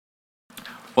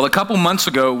Well, a couple months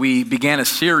ago, we began a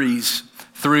series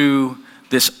through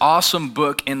this awesome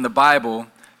book in the Bible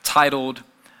titled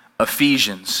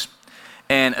Ephesians.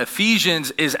 And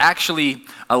Ephesians is actually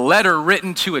a letter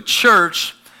written to a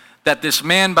church that this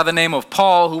man by the name of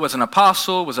Paul, who was an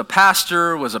apostle, was a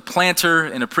pastor, was a planter,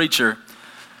 and a preacher,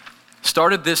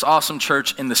 started this awesome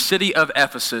church in the city of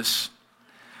Ephesus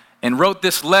and wrote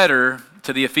this letter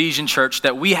to the Ephesian church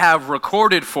that we have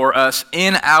recorded for us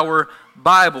in our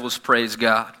Bibles, praise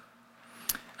God.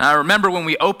 And I remember when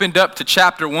we opened up to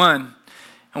chapter 1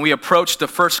 and we approached the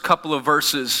first couple of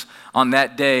verses on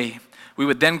that day, we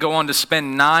would then go on to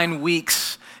spend 9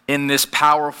 weeks in this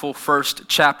powerful first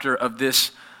chapter of this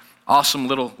awesome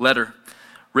little letter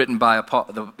written by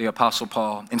the Apostle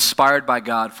Paul, inspired by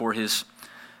God for his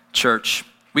church.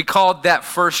 We called that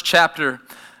first chapter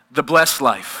the blessed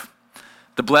life.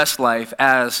 The blessed life,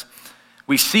 as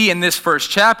we see in this first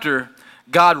chapter,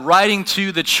 God writing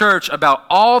to the church about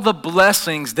all the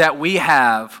blessings that we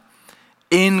have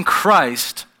in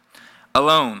Christ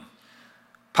alone.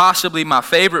 Possibly my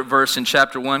favorite verse in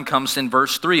chapter 1 comes in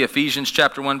verse 3, Ephesians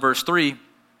chapter 1, verse 3.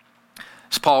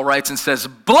 As Paul writes and says,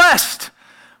 "Blessed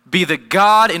be the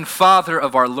God and Father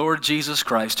of our Lord Jesus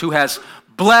Christ, who has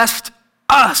blessed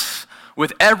us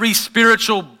with every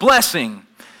spiritual blessing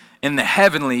in the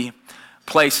heavenly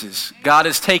places." God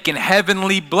has taken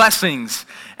heavenly blessings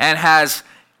and has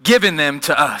given them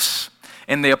to us.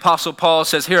 And the Apostle Paul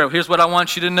says, here's what I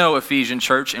want you to know, Ephesian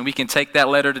church, and we can take that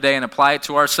letter today and apply it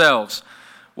to ourselves.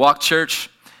 Walk Church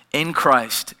in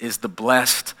Christ is the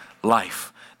blessed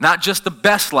life. Not just the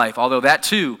best life, although that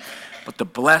too, but the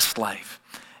blessed life.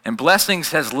 And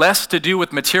blessings has less to do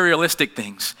with materialistic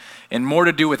things and more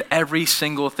to do with every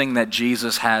single thing that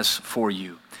Jesus has for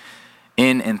you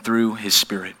in and through his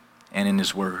Spirit and in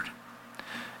his word.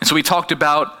 And so we talked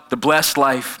about the blessed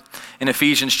life in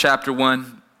Ephesians chapter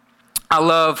 1. I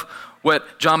love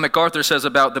what John MacArthur says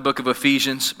about the book of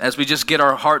Ephesians. As we just get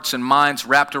our hearts and minds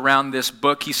wrapped around this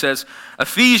book, he says,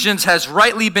 Ephesians has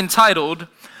rightly been titled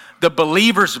the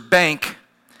believer's bank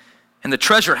and the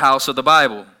treasure house of the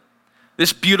Bible.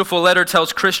 This beautiful letter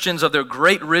tells Christians of their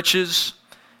great riches,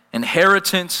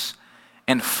 inheritance,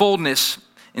 and fullness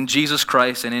in Jesus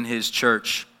Christ and in his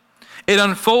church. It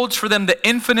unfolds for them the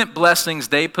infinite blessings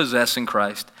they possess in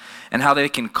Christ and how they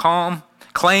can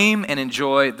claim and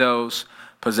enjoy those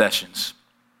possessions.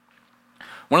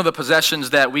 One of the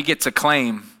possessions that we get to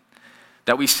claim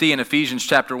that we see in Ephesians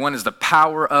chapter 1 is the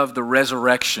power of the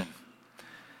resurrection.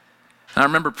 And I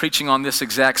remember preaching on this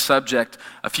exact subject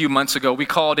a few months ago. We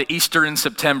called it Easter in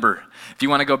September. If you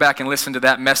want to go back and listen to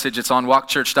that message, it's on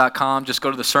walkchurch.com. Just go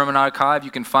to the sermon archive.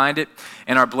 You can find it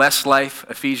in our Blessed Life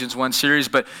Ephesians 1 series.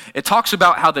 But it talks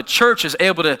about how the church is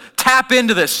able to tap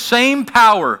into the same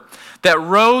power that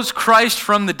rose Christ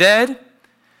from the dead.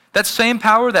 That same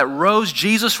power that rose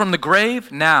Jesus from the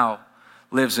grave now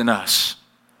lives in us.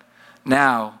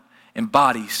 Now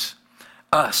embodies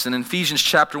us. And in Ephesians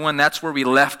chapter 1, that's where we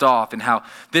left off, and how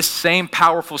this same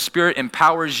powerful Spirit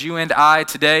empowers you and I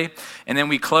today. And then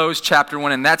we close chapter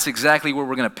 1, and that's exactly where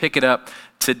we're going to pick it up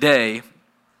today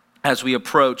as we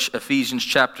approach Ephesians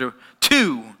chapter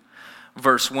 2,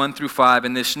 verse 1 through 5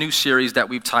 in this new series that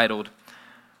we've titled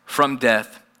From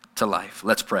Death to Life.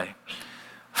 Let's pray.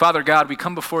 Father God, we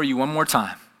come before you one more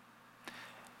time.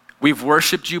 We've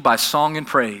worshiped you by song and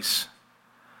praise.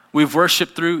 We've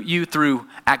worshiped you through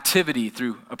activity,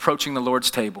 through approaching the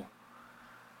Lord's table.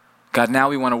 God, now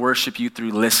we want to worship you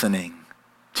through listening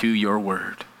to your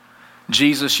word.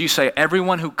 Jesus, you say,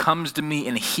 everyone who comes to me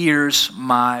and hears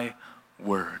my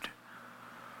word.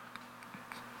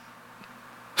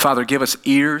 Father, give us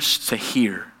ears to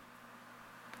hear.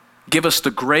 Give us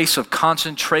the grace of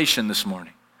concentration this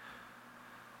morning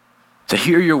to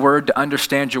hear your word, to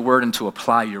understand your word, and to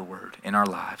apply your word in our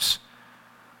lives.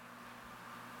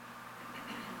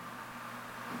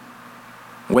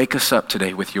 Wake us up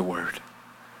today with your word.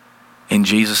 In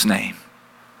Jesus' name,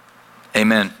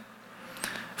 amen.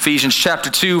 Ephesians chapter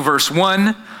 2, verse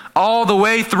 1, all the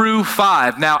way through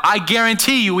 5. Now, I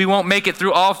guarantee you we won't make it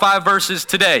through all 5 verses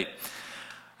today.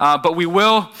 But we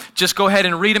will just go ahead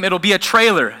and read them. It'll be a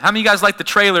trailer. How many of you guys like the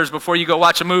trailers before you go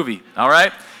watch a movie? All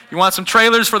right? You want some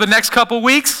trailers for the next couple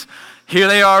weeks? Here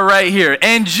they are right here.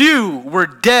 And you were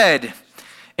dead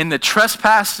in the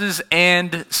trespasses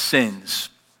and sins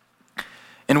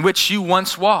in which you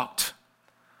once walked,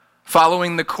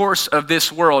 following the course of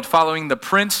this world, following the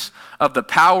prince of the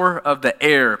power of the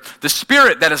air, the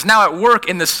spirit that is now at work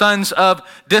in the sons of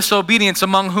disobedience,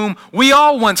 among whom we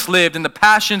all once lived in the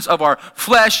passions of our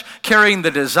flesh, carrying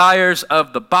the desires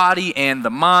of the body and the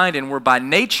mind, and were by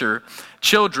nature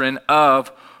children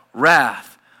of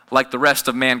wrath, like the rest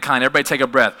of mankind. Everybody take a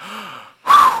breath.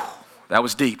 Whew, that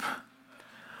was deep.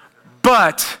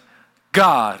 But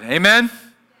God, amen?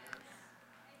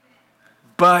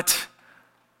 But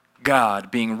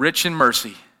God, being rich in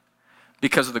mercy,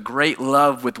 because of the great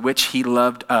love with which he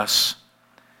loved us.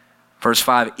 Verse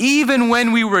 5, even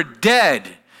when we were dead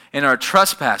in our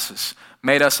trespasses,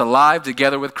 made us alive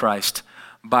together with Christ.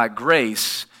 By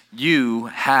grace, you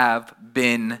have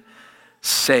been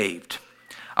saved.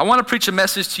 I want to preach a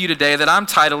message to you today that I'm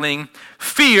titling,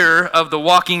 Fear of the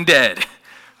Walking Dead.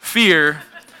 Fear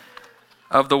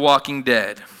of the Walking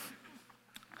Dead.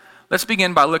 Let's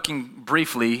begin by looking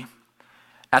briefly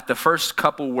at the first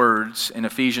couple words in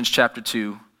Ephesians chapter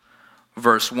 2,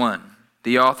 verse 1.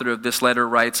 The author of this letter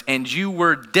writes, and you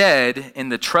were dead in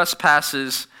the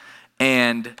trespasses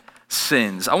and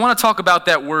sins. I want to talk about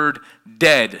that word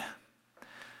dead.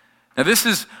 Now this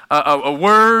is a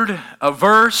word, a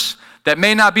verse that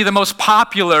may not be the most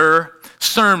popular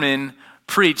sermon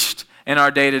preached in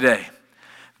our day to day.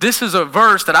 This is a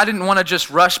verse that I didn't want to just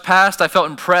rush past. I felt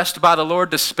impressed by the Lord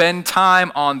to spend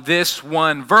time on this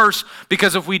one verse,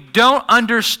 because if we don't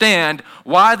understand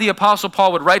why the Apostle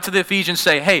Paul would write to the Ephesians,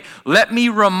 say, hey, let me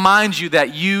remind you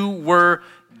that you were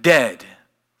dead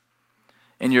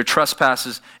in your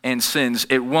trespasses and sins,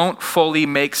 it won't fully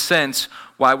make sense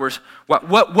why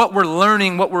what we're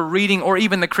learning, what we're reading, or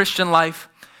even the Christian life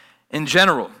in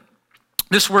general.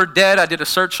 This word dead, I did a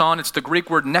search on. It's the Greek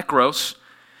word nekros.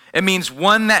 It means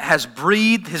one that has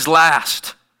breathed his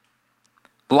last,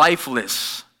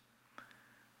 lifeless,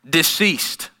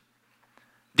 deceased,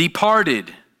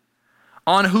 departed,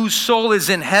 on whose soul is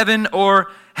in heaven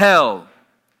or hell,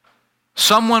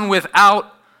 someone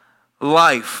without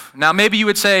life. Now maybe you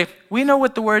would say, we know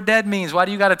what the word dead means. Why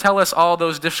do you got to tell us all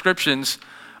those descriptions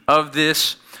of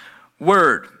this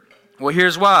word? Well,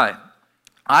 here's why.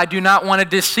 I do not want to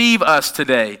deceive us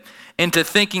today into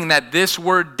thinking that this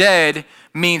word dead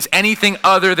means anything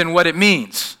other than what it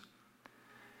means.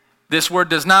 This word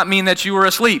does not mean that you were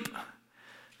asleep.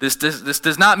 This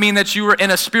does not mean that you were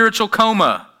in a spiritual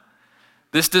coma.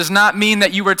 This does not mean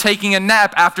that you were taking a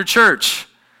nap after church.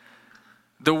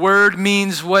 The word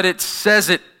means what it says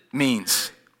it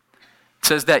means. It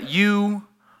says that you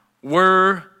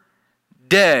were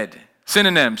dead.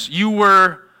 Synonyms. You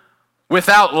were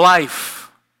without life.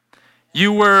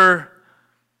 You were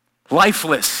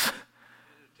lifeless.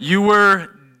 You were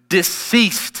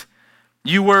deceased.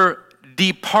 You were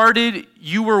departed.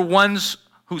 You were ones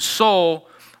whose soul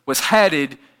was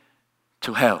headed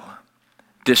to hell.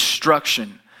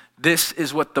 Destruction. This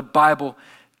is what the Bible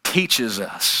teaches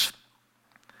us.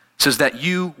 It says that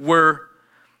you were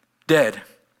dead.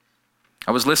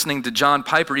 I was listening to John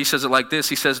Piper. He says it like this.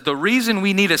 He says, the reason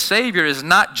we need a Savior is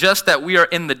not just that we are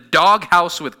in the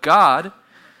doghouse with God,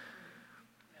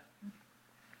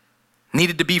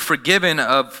 needed to be forgiven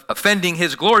of offending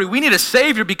his glory. We need a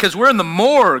Savior because we're in the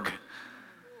morgue.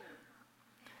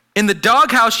 In the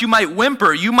doghouse, you might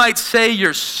whimper. You might say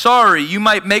you're sorry. You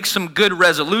might make some good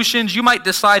resolutions. You might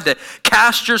decide to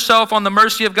cast yourself on the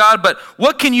mercy of God. But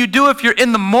what can you do if you're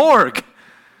in the morgue? It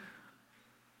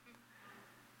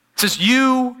says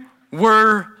you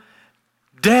were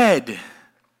dead.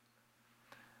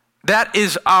 That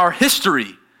is our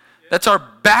history. That's our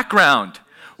background.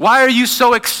 Why are you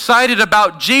so excited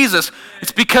about Jesus?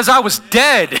 It's because I was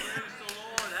dead.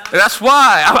 That's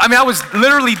why. I was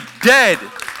literally dead.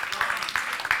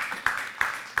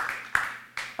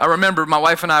 I remember my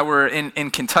wife and I were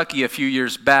in Kentucky a few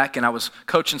years back, and I was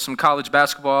coaching some college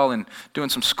basketball and doing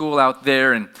some school out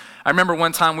there. And I remember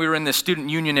one time we were in the student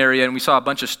union area, and we saw a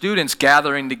bunch of students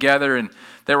gathering together, and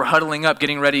they were huddling up,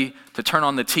 getting ready to turn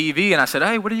on the TV. And I said,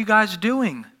 hey, what are you guys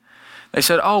doing? They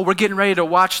said, oh, we're getting ready to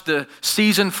watch the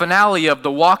season finale of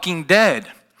The Walking Dead.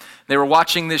 They were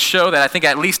watching this show that I think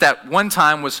at least at one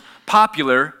time was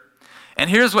popular. And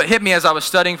here's what hit me as I was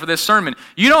studying for this sermon.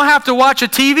 You don't have to watch a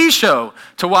TV show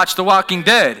to watch The Walking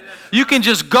Dead. You can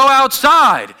just go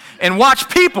outside and watch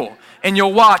people, and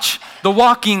you'll watch The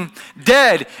Walking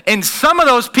Dead. And some of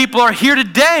those people are here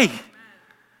today.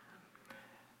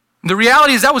 The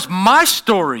reality is that was my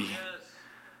story.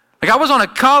 Like I was on a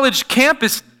college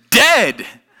campus dead,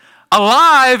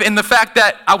 alive in the fact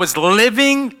that I was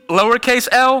living, lowercase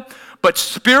L, but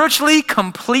spiritually,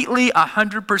 completely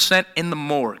 100% in the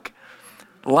morgue.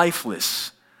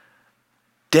 Lifeless,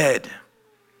 dead.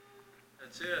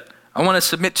 That's it. I want to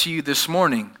submit to you this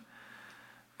morning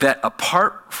that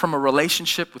apart from a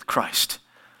relationship with Christ,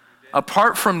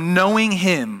 apart from knowing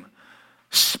Him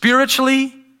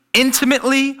spiritually,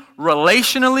 intimately,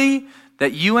 relationally,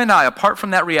 that you and I, apart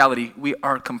from that reality, we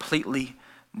are completely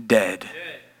dead.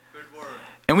 Good word.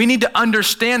 And we need to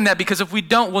understand that, because if we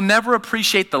don't, we'll never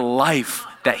appreciate the life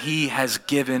that he has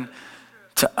given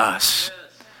to us.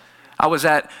 I was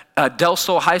at Del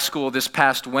Sol High School this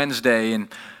past Wednesday,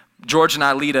 and George and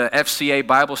I lead a FCA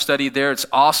Bible study there. It's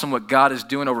awesome what God is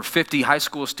doing. Over 50 high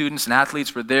school students and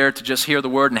athletes were there to just hear the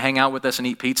word and hang out with us and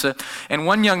eat pizza. And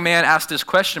one young man asked this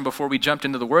question before we jumped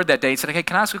into the word that day. He said, "Hey,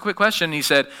 can I ask a quick question?" And he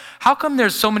said, "How come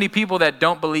there's so many people that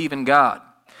don't believe in God?"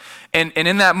 And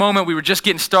in that moment, we were just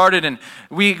getting started, and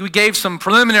we gave some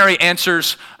preliminary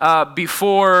answers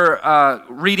before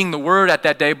reading the word at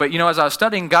that day. But, as I was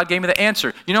studying, God gave me the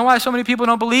answer. You know why so many people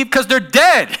don't believe? Because they're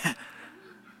dead.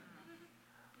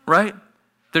 Right?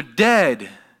 They're dead.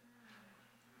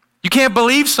 You can't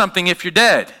believe something if you're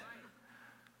dead.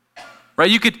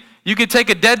 Right? You could take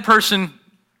a dead person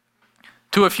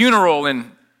to a funeral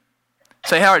and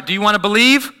say, "Howard, do you want to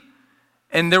believe?"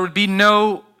 And there would be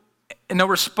no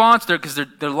response there, because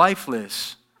they're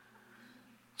lifeless.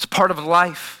 It's part of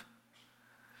life.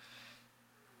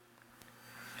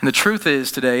 And the truth is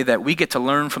today that we get to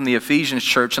learn from the Ephesians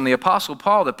church, and the Apostle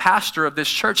Paul, the pastor of this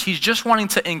church, he's just wanting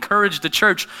to encourage the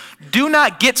church. Do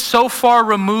not get so far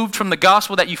removed from the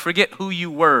gospel that you forget who you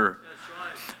were.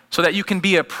 That's right. So that you can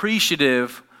be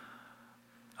appreciative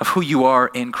of who you are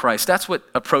in Christ. That's what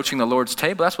approaching the Lord's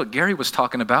table, that's what Gary was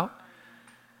talking about.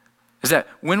 Is that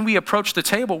when we approach the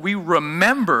table, we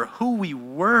remember who we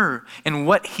were and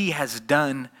what he has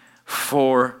done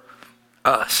for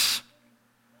us.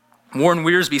 Warren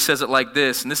Wiersbe says it like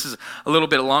this, and this is a little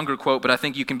bit a longer quote, but I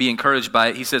think you can be encouraged by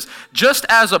it. He says, "Just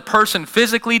as a person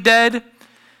physically dead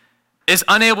is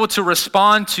unable to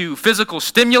respond to physical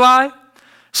stimuli,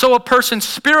 so a person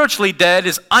spiritually dead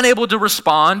is unable to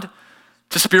respond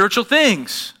to spiritual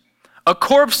things. A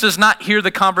corpse does not hear the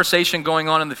conversation going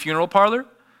on in the funeral parlor,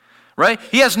 right?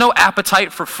 He has no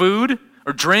appetite for food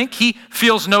or drink. He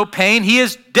feels no pain. He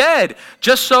is dead.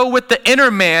 Just so with the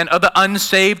inner man of the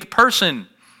unsaved person.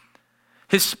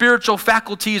 His spiritual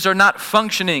faculties are not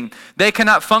functioning. They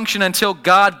cannot function until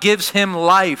God gives him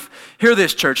life." Hear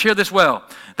this, church. Hear this well.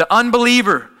 The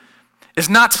unbeliever is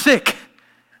not sick.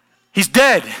 He's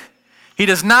dead. He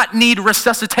does not need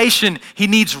resuscitation. He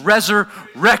needs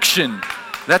resurrection.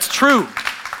 That's true.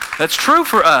 That's true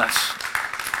for us.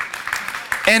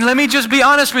 And let me just be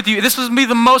honest with you. This would be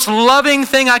the most loving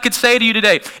thing I could say to you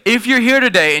today. If you're here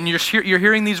today and you're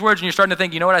hearing these words and you're starting to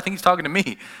think, "You know what? I think he's talking to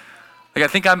me. Like, I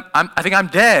think I'm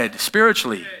dead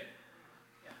spiritually."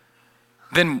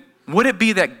 Then would it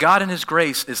be that God in his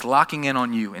grace is locking in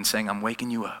on you and saying, "I'm waking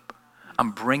you up.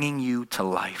 I'm bringing you to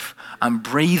life. I'm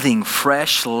breathing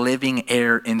fresh, living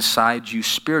air inside you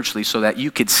spiritually so that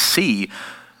you could see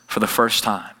for the first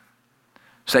time,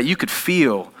 so that you could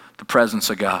feel the presence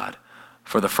of God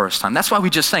for the first time." That's why we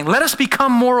just sang, "Let us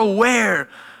become more aware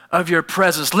of your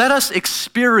presence. Let us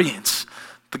experience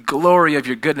the glory of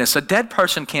your goodness." A dead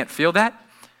person can't feel that,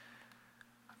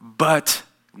 but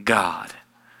God.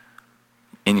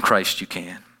 In Christ you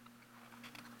can.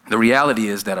 The reality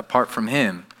is that apart from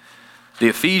him, the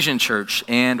Ephesian church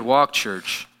and Walk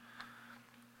Church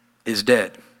is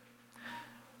dead.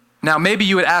 Now, maybe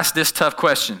you would ask this tough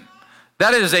question.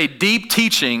 That is a deep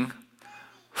teaching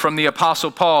from the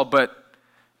Apostle Paul, but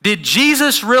did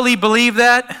Jesus really believe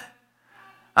that?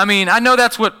 I mean, I know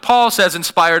that's what Paul says,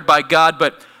 inspired by God,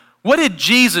 but what did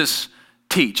Jesus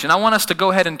teach? And I want us to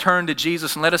go ahead and turn to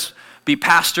Jesus and let us be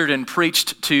pastored and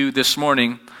preached to this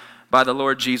morning by the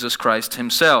Lord Jesus Christ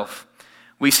himself.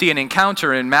 We see an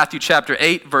encounter in Matthew chapter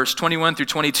 8, verse 21 through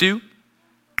 22,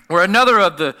 where another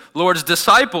of the Lord's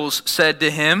disciples said to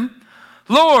him,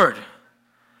 "Lord,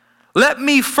 let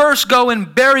me first go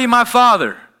and bury my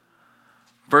father."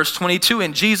 Verse 22,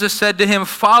 and Jesus said to him,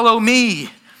 "Follow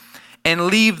me and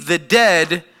leave the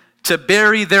dead to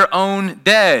bury their own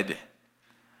dead."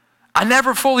 I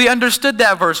never fully understood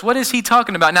that verse. What is he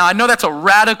talking about? Now, I know that's a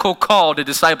radical call to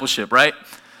discipleship, right?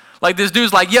 Like, this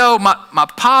dude's like, "Yo, my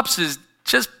pops is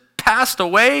just passed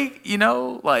away,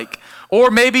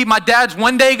 or maybe my dad's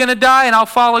one day gonna die and I'll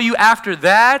follow you after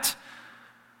that."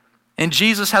 And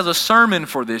Jesus has a sermon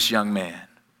for this young man.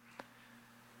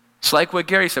 It's like what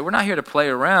Gary said, we're not here to play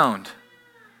around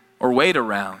or wait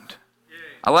around.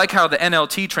 I like how the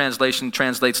NLT translation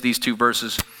translates these two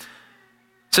verses.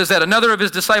 It says that another of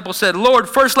his disciples said, "Lord,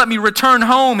 first let me return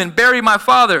home and bury my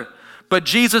father." But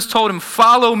Jesus told him,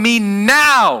 "Follow me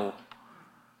now.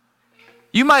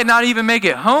 You might not even make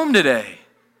it home today.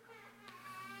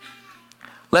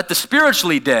 Let the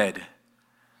spiritually dead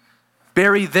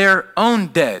bury their own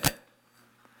dead."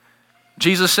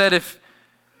 Jesus said, if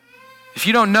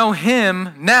you don't know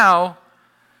him now,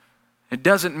 it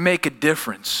doesn't make a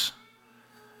difference.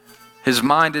 His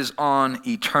mind is on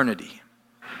eternity.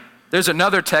 There's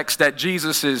another text that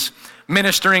Jesus is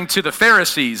ministering to the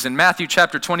Pharisees in Matthew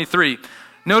chapter 23.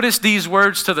 Notice these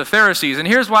words to the Pharisees. And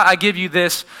here's why I give you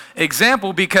this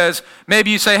example, because maybe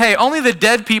you say, hey, only the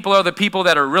dead people are the people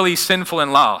that are really sinful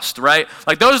and lost, right?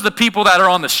 Like those are the people that are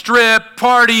on the strip,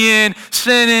 partying,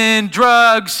 sinning,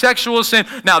 drugs, sexual sin.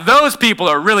 Now those people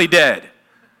are really dead.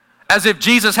 As if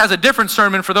Jesus has a different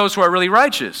sermon for those who are really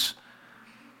righteous.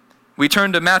 We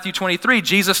turn to Matthew 23.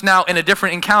 Jesus now in a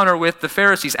different encounter with the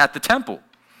Pharisees at the temple.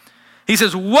 He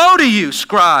says, woe to you,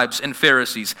 scribes and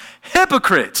Pharisees,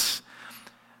 hypocrites.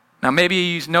 Now, maybe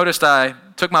you noticed I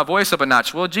took my voice up a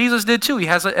notch. Well, Jesus did too. He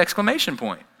has an exclamation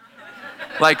point.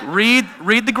 Like, read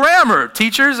the grammar,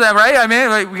 teachers, right? I mean,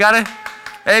 like, we got to,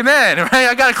 amen, right?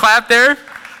 I got to clap there.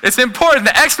 It's important.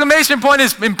 The exclamation point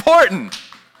is important.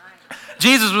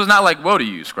 Jesus was not like, woe to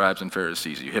you, scribes and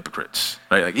Pharisees, you hypocrites.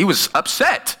 Right? Like, he was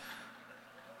upset.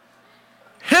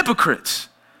 Hypocrites.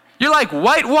 You're like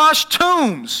whitewashed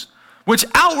tombs, which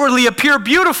outwardly appear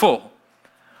beautiful,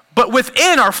 but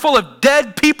within are full of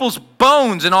dead people's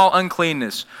bones and all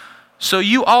uncleanness. So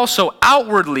you also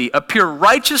outwardly appear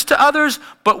righteous to others,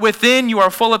 but within you are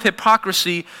full of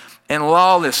hypocrisy and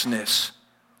lawlessness.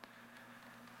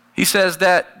 He says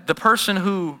that the person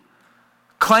who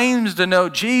claims to know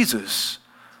Jesus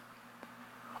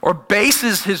or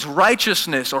bases his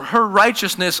righteousness or her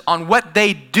righteousness on what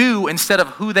they do instead of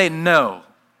who they know,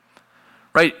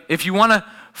 right? If you want to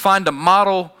find a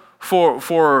model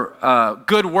for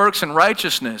good works and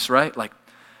righteousness, right? Like,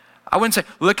 I wouldn't say,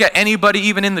 look at anybody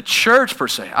even in the church per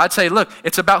se. I'd say, look,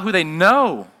 it's about who they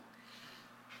know.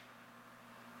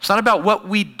 It's not about what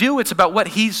we do, it's about what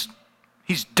he's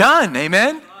done,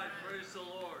 amen? Praise the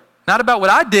Lord. Not about what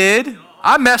I did.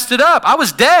 I messed it up. I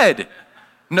was dead.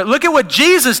 No, look at what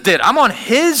Jesus did. I'm on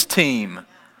his team.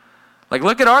 Like,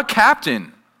 look at our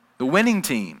captain, the winning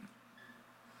team.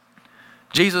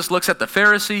 Jesus looks at the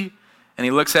Pharisee, and he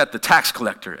looks at the tax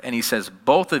collector and he says,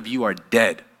 both of you are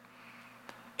dead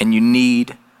and you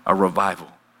need a revival.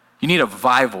 You need a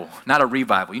vival, not a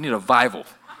revival. You need a vival.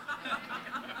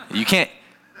 You can't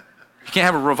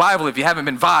have a revival if you haven't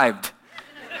been vived.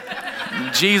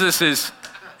 Jesus is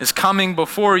coming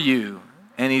before you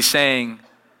and he's saying,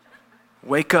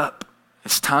 wake up.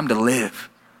 It's time to live.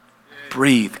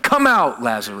 Breathe. Come out,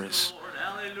 Lazarus.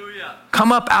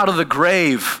 Come up out of the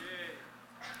grave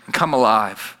and come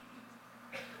alive.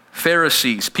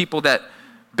 Pharisees, people that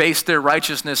base their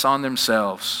righteousness on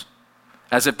themselves,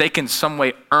 as if they can some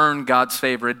way earn God's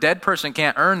favor. A dead person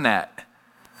can't earn that.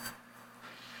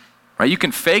 Right? You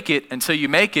can fake it until you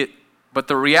make it, but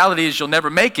the reality is you'll never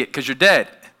make it because you're dead.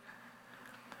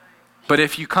 But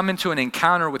if you come into an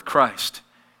encounter with Christ,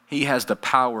 he has the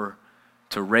power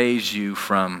to raise you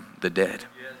from the dead.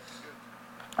 Yes.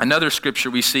 Another scripture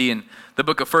we see in the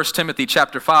book of 1 Timothy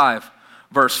chapter 5,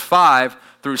 verse 5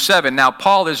 through 7. Now,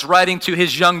 Paul is writing to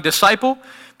his young disciple,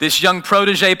 this young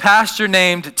protege pastor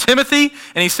named Timothy,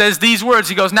 and he says these words.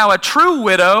 He goes, now a true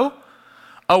widow,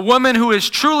 a woman who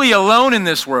is truly alone in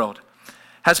this world,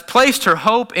 has placed her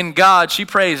hope in God. She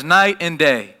prays night and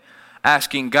day,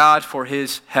 asking God for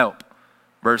his help.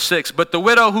 Verse 6, but the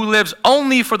widow who lives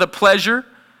only for the pleasure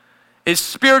is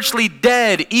spiritually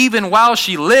dead even while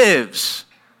she lives.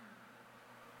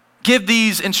 Give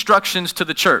these instructions to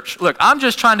the church. Look, I'm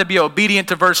just trying to be obedient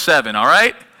to verse 7, all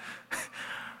right?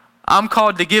 I'm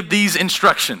called to give these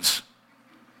instructions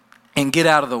and get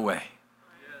out of the way.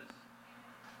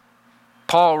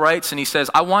 Paul writes and he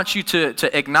says, I want you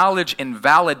to acknowledge and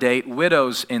validate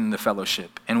widows in the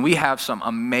fellowship. And we have some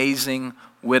amazing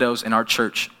widows in our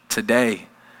church today.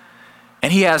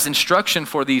 And he has instruction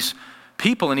for these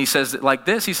people. And he says like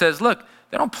this, he says, look,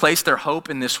 they don't place their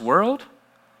hope in this world.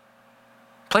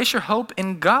 Place your hope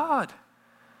in God.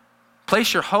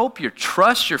 Place your hope, your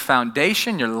trust, your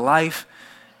foundation, your life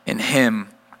in him.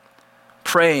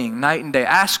 Praying night and day,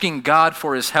 asking God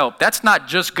for his help. That's not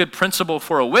just good principle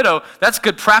for a widow. That's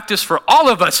good practice for all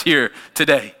of us here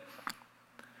today.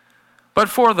 But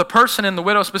for the person and the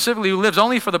widow specifically who lives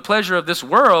only for the pleasure of this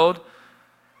world,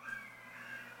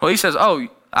 well, he says,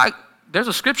 there's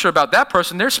a scripture about that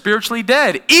person. They're spiritually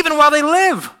dead, even while they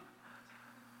live.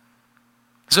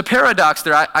 There's a paradox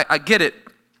there. I get it.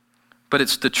 But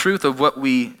it's the truth of what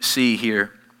we see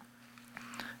here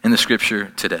in the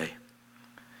scripture today.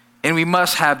 And we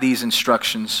must have these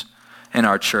instructions in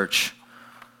our church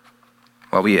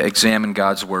while we examine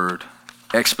God's word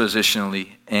expositionally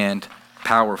and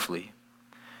powerfully.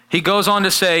 He goes on to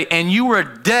say, and you were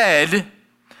dead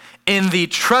in the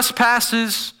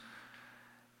trespasses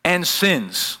and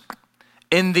sins.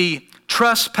 In the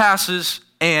trespasses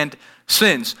and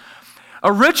sins.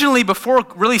 Originally, before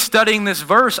really studying this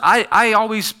verse, I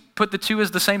always put the two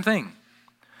as the same thing.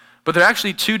 But they're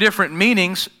actually two different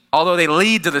meanings, although they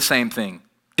lead to the same thing,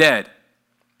 dead.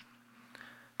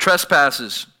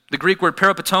 Trespasses, the Greek word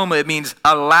parapatoma, it means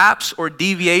a lapse or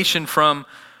deviation from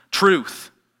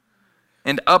truth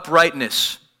and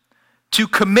uprightness. To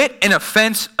commit an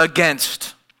offense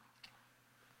against.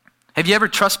 Have you ever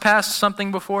trespassed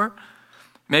something before?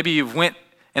 Maybe you've went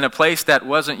in a place that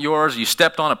wasn't yours. You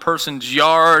stepped on a person's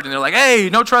yard and they're like, hey,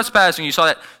 no trespassing. You saw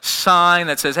that sign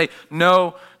that says, hey,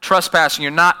 no trespassing.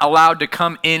 You're not allowed to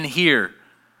come in here.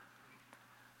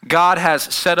 God has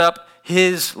set up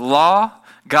his law.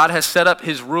 God has set up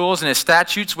his rules and his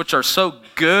statutes, which are so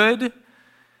good.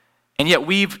 And yet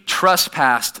we've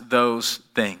trespassed those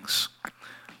things.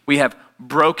 We have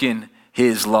broken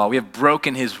his law. We have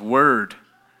broken his word.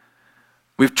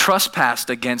 We've trespassed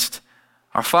against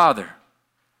our Father.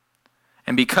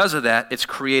 And because of that, it's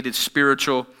created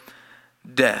spiritual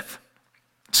death.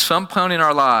 At some point in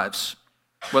our lives,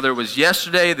 whether it was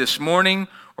yesterday, this morning,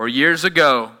 or years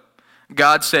ago,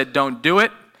 God said, don't do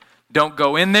it, don't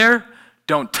go in there,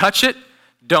 don't touch it,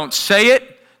 don't say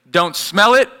it, don't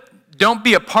smell it, don't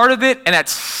be a part of it. And at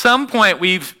some point,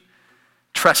 we've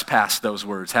trespassed those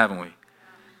words, haven't we?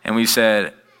 And we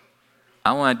said,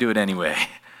 I want to do it anyway.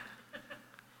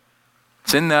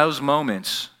 It's in those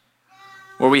moments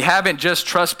where we haven't just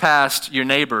trespassed your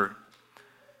neighbor,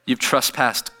 you've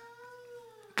trespassed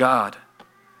God.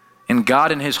 And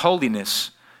God in his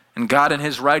holiness and God in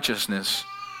his righteousness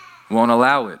won't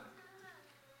allow it.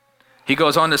 He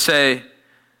goes on to say,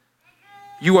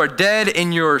 you are dead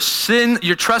in your sin,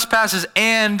 your trespasses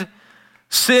and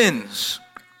sins.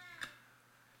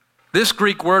 This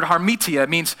Greek word, harmetia,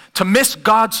 means to miss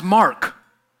God's mark.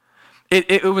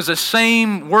 It was the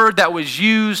same word that was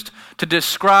used to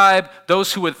describe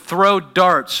those who would throw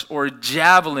darts or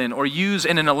javelin or use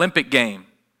in an Olympic game.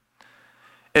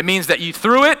 It means that you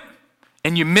threw it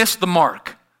and you missed the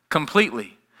mark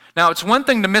completely. Now, it's one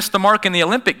thing to miss the mark in the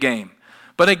Olympic game,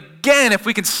 but again, if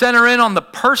we can center in on the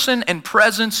person and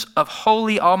presence of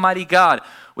holy Almighty God,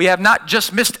 we have not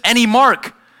just missed any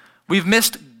mark, we've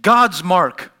missed God's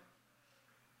mark.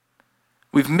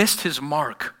 We've missed his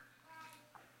mark.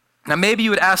 Now maybe you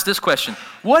would ask this question,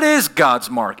 what is God's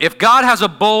mark? If God has a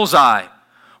bullseye,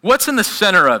 what's in the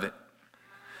center of it?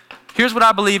 Here's what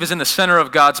I believe is in the center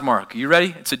of God's mark. Are you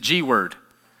ready? It's a G word.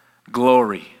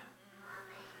 Glory.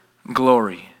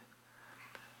 Glory.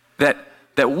 That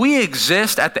we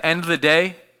exist at the end of the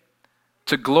day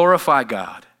to glorify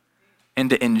God and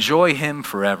to enjoy him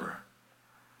forever.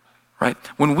 Right?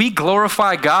 When we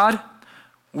glorify God,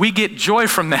 we get joy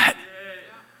from that.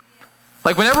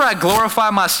 Like whenever I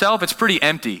glorify myself, it's pretty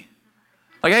empty.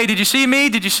 Like, hey, did you see me?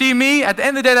 Did you see me? At the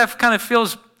end of the day, that kind of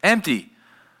feels empty.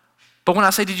 But when I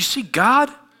say, did you see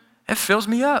God? It fills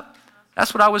me up.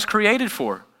 That's what I was created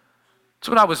for. That's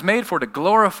what I was made for, to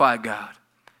glorify God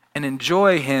and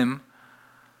enjoy him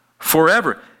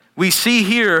forever. We see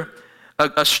here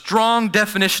a strong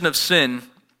definition of sin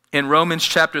in Romans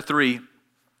chapter 3,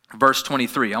 verse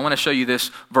 23. I want to show you this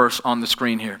verse on the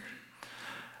screen here.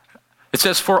 It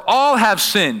says, for all have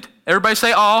sinned. Everybody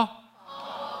say all.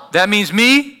 All. That means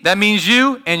me, that means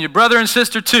you, and your brother and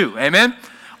sister too. Amen?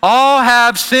 All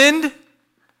have sinned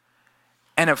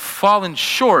and have fallen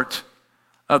short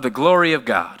of the glory of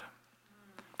God.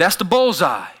 That's the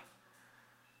bullseye.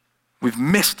 We've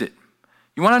missed it.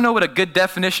 You want to know what a good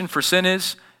definition for sin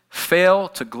is? Fail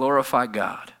to glorify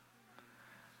God.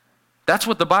 That's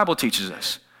what the Bible teaches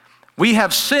us. We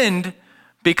have sinned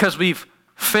because we've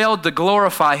failed to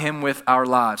glorify him with our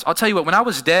lives. I'll tell you what, when I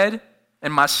was dead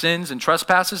in my sins and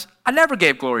trespasses, I never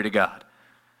gave glory to God.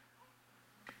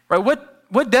 Right?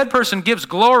 What dead person gives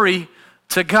glory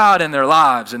to God in their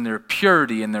lives, in their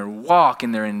purity, in their walk,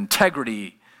 in their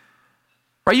integrity?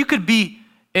 Right? You could be,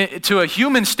 to a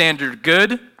human standard,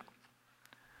 good,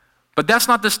 but that's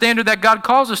not the standard that God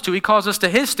calls us to. He calls us to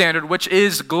his standard, which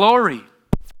is glory.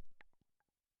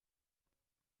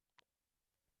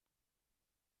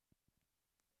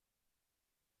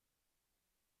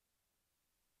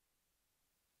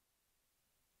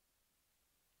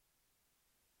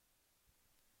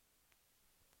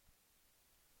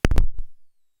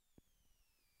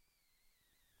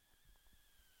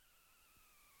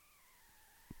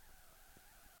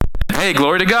 Hey,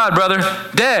 glory to God, brother.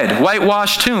 Dead,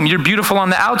 whitewashed tomb. You're beautiful on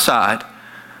the outside,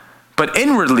 but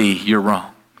inwardly you're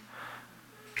wrong.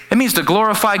 It means to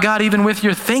glorify God even with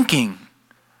your thinking,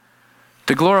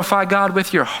 to glorify God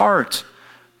with your heart.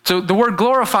 So the word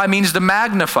glorify means to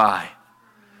magnify.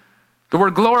 The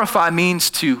word glorify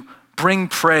means to bring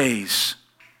praise,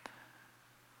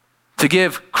 to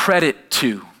give credit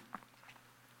to.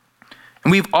 And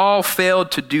we've all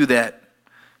failed to do that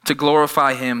to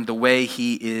glorify him the way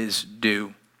he is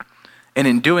due. And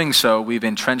in doing so, we've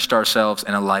entrenched ourselves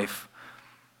in a life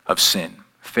of sin,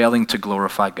 failing to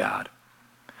glorify God.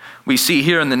 We see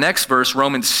here in the next verse,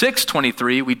 Romans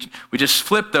 6:23. We just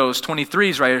flipped those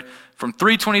 23s right here, from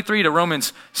 3:23 to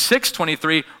Romans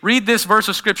 6:23. Read this verse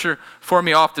of scripture for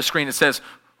me off the screen. It says,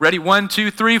 ready, 1,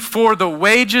 2, 3. For the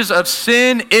wages of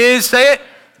sin is, say it,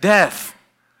 death.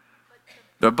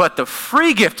 But the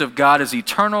free gift of God is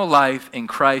eternal life in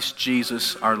Christ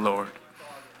Jesus our Lord.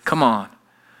 Come on.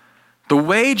 The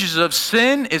wages of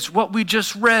sin is what we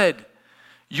just read.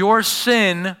 Your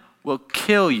sin will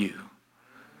kill you.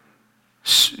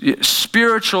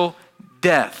 Spiritual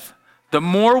death. The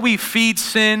more we feed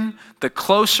sin, the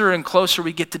closer and closer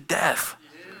we get to death.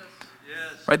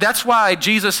 Yes. Right? That's why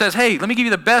Jesus says, hey, let me give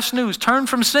you the best news. Turn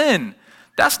from sin.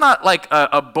 That's not like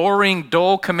a boring,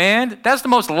 dull command. That's the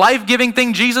most life-giving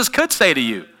thing Jesus could say to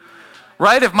you.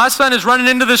 Right? If my son is running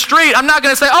into the street, I'm not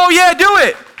going to say, oh yeah, do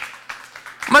it.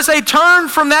 I'm going to say, turn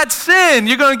from that sin.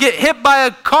 You're going to get hit by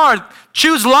a car.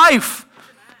 Choose life.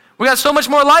 We got so much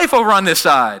more life over on this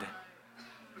side.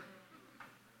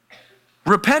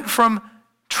 Repent from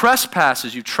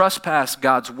trespasses. You trespass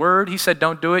God's word. He said,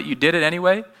 don't do it. You did it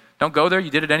anyway. Don't go there. You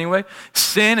did it anyway.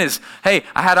 Sin is, hey,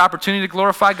 I had opportunity to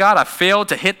glorify God. I failed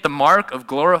to hit the mark of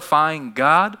glorifying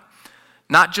God,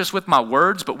 not just with my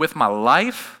words, but with my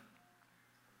life.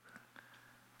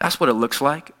 That's what it looks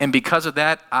like. And because of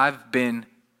that,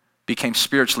 became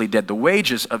spiritually dead. The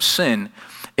wages of sin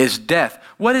is death.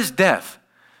 What is death?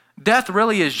 Death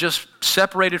really is just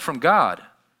separated from God,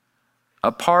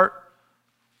 apart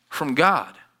from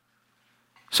God.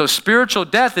 So spiritual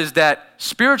death is that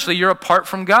spiritually you're apart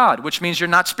from God, which means you're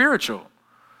not spiritual.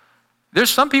 There's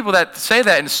some people that say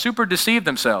that and super deceive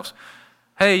themselves.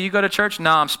 Hey, you go to church?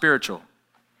 No, I'm spiritual.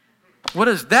 What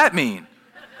does that mean?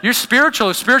 You're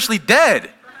spiritually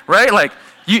dead, right? Like,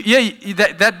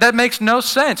 that makes no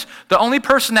sense. The only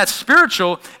person that's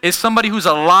spiritual is somebody who's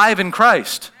alive in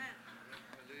Christ.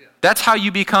 That's how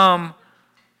you become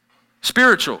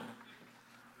spiritual.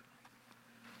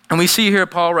 And we see here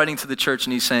Paul writing to the church,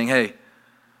 and he's saying, hey,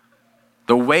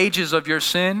 the wages of your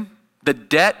sin, the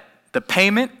debt, the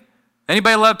payment.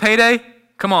 Anybody love payday?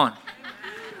 Come on.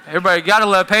 Everybody got to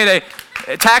love payday.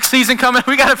 Tax season coming.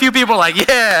 We got a few people like,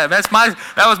 yeah, that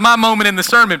was my moment in the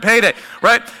sermon, payday,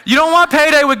 right? You don't want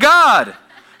payday with God,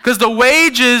 because the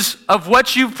wages of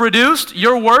what you've produced,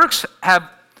 your works,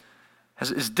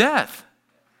 is death.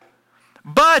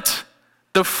 But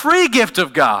the free gift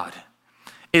of God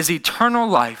is eternal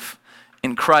life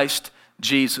in Christ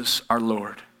Jesus our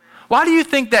Lord. Why do you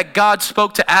think that God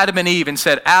spoke to Adam and Eve and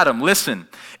said, Adam, listen,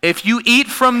 if you eat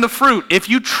from the fruit, if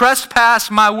you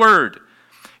trespass my word,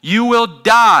 you will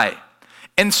die.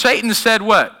 And Satan said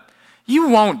what? You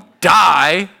won't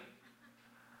die,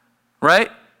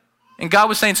 right? And God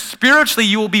was saying, spiritually,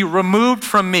 you will be removed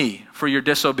from me for your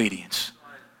disobedience,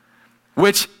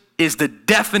 which is the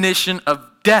definition of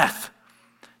death,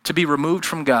 to be removed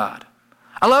from God.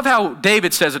 I love how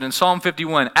David says it in Psalm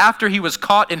 51. After he was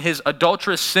caught in his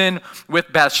adulterous sin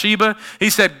with Bathsheba,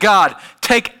 he said, God,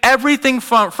 take everything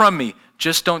from me.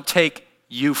 Just don't take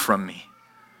you from me.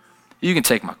 You can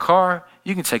take my car.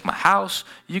 You can take my house.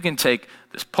 You can take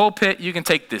this pulpit. You can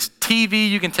take this TV.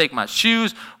 You can take my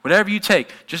shoes. Whatever you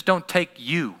take, just don't take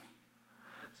you.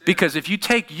 Because if you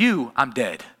take you, I'm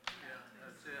dead.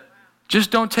 Just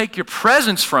don't take your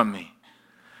presence from me.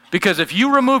 Because if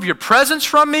you remove your presence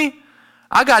from me,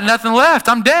 I got nothing left.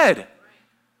 I'm dead.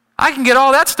 I can get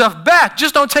all that stuff back.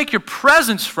 Just don't take your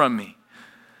presence from me.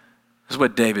 This is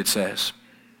what David says.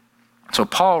 So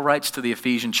Paul writes to the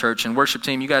Ephesian church, and worship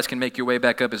team, you guys can make your way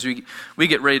back up as we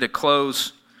get ready to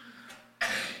close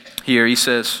here. He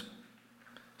says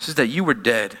that you were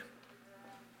dead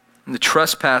in the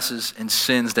trespasses and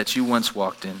sins that you once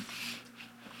walked in.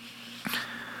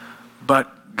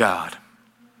 But God.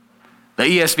 The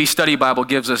ESV Study Bible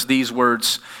gives us these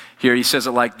words here. He says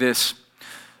it like this,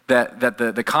 that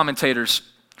the commentators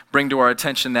bring to our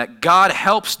attention, that God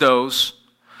helps those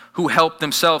who help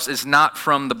themselves is not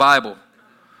from the Bible,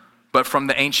 but from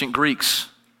the ancient Greeks.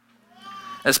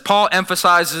 As Paul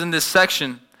emphasizes in this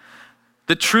section,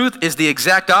 the truth is the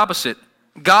exact opposite.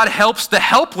 God helps the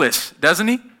helpless, doesn't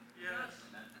he? Yes.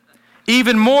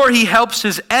 Even more, he helps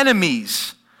his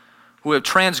enemies who have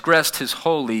transgressed his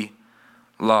holy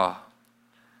law.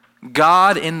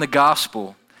 God in the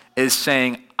gospel is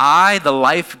saying, I, the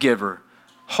life giver,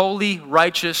 holy,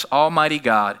 righteous, almighty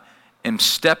God, am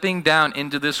stepping down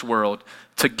into this world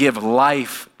to give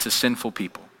life to sinful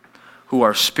people who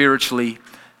are spiritually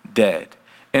dead.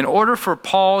 In order for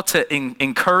Paul to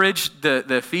encourage the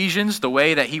Ephesians the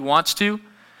way that he wants to,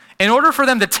 In order for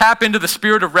them to tap into the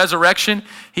spirit of resurrection,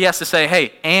 he has to say,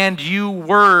 hey, and you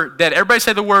were dead. Everybody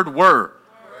say the word were.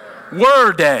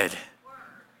 Were dead.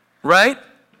 Right?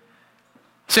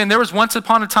 Saying there was once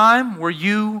upon a time where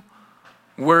you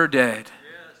were dead.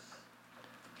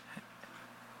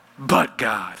 But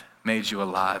God made you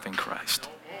alive in Christ.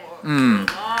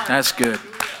 That's good.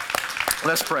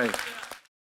 Let's pray.